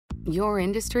Your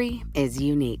industry is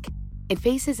unique. It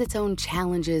faces its own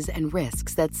challenges and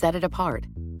risks that set it apart.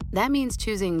 That means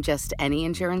choosing just any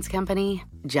insurance company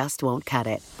just won't cut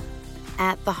it.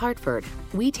 At The Hartford,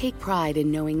 we take pride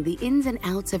in knowing the ins and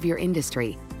outs of your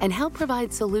industry and help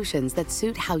provide solutions that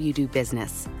suit how you do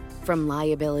business. From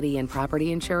liability and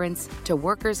property insurance to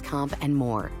workers' comp and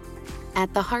more.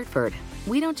 At The Hartford,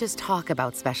 we don't just talk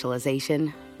about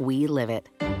specialization, we live it.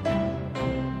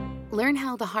 Learn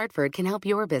how The Hartford can help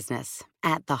your business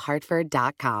at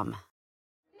thehartford.com.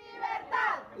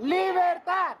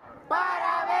 Libertad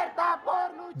para Berta por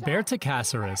luchar. Berta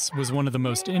Cáceres was one of the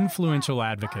most influential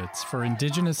advocates for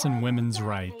indigenous and women's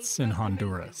rights in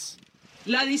Honduras.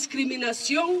 La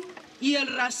discriminación y el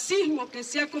racismo que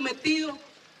se ha cometido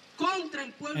contra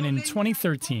el pueblo. And in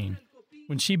 2013,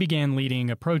 when she began leading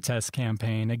a protest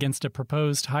campaign against a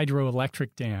proposed hydroelectric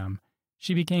dam,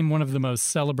 she became one of the most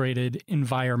celebrated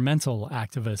environmental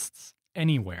activists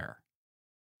anywhere.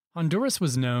 Honduras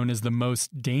was known as the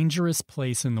most dangerous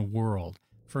place in the world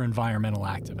for environmental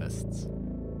activists.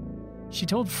 She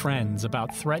told friends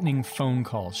about threatening phone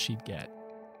calls she'd get.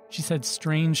 She said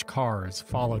strange cars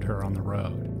followed her on the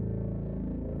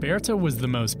road. Berta was the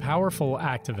most powerful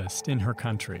activist in her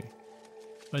country,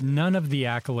 but none of the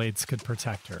accolades could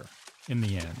protect her in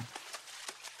the end.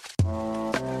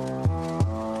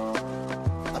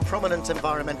 A prominent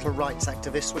environmental rights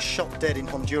activist was shot dead in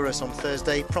Honduras on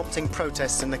Thursday, prompting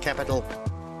protests in the capital.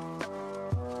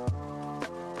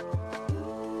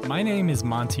 My name is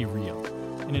Monty Reel,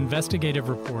 an investigative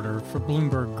reporter for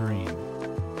Bloomberg Green.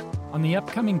 On the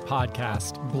upcoming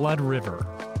podcast, Blood River,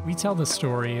 we tell the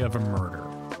story of a murder.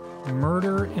 A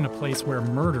murder in a place where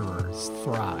murderers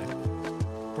thrive,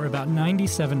 where about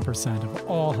 97% of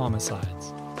all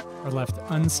homicides are left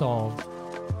unsolved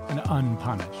and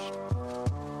unpunished.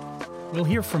 We'll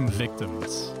hear from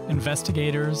victims,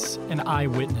 investigators, and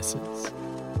eyewitnesses,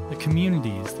 the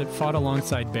communities that fought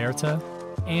alongside Berta,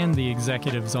 and the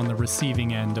executives on the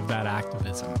receiving end of that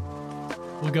activism.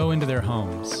 We'll go into their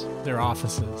homes, their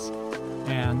offices,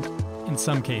 and, in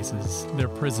some cases, their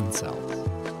prison cells.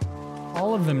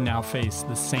 All of them now face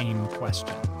the same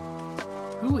question.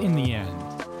 Who, in the end,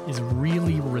 is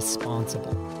really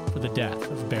responsible for the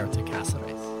death of Berta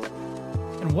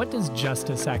Cáceres? And what does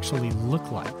justice actually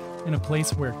look like in a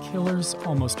place where killers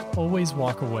almost always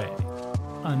walk away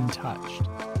untouched?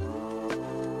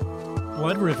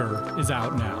 Blood River is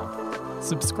out now.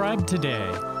 Subscribe today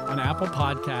on Apple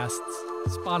Podcasts,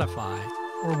 Spotify,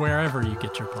 or wherever you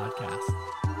get your podcasts.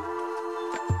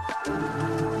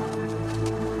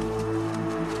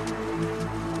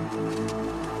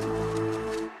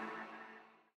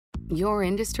 Your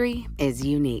industry is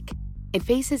unique. It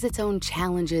faces its own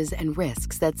challenges and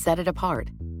risks that set it apart.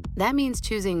 That means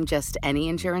choosing just any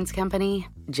insurance company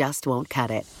just won't cut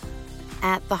it.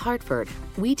 At The Hartford,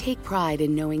 we take pride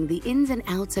in knowing the ins and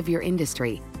outs of your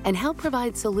industry and help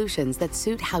provide solutions that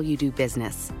suit how you do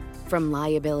business. From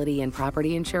liability and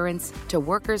property insurance to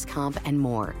workers' comp and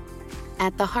more.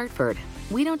 At The Hartford,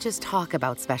 we don't just talk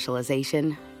about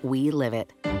specialization, we live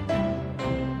it.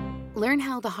 Learn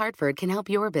how The Hartford can help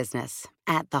your business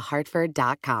at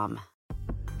thehartford.com.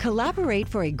 Collaborate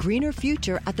for a greener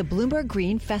future at the Bloomberg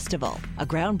Green Festival, a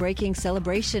groundbreaking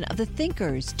celebration of the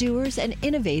thinkers, doers, and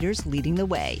innovators leading the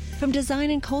way. From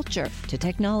design and culture to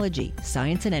technology,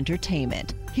 science, and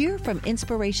entertainment. Hear from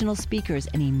inspirational speakers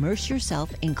and immerse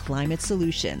yourself in climate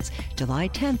solutions. July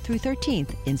 10th through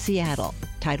 13th in Seattle.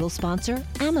 Title sponsor,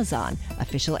 Amazon.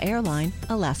 Official airline,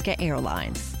 Alaska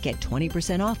Airlines. Get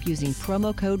 20% off using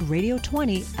promo code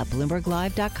RADIO20 at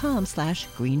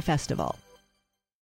BloombergLive.com/Green Festival.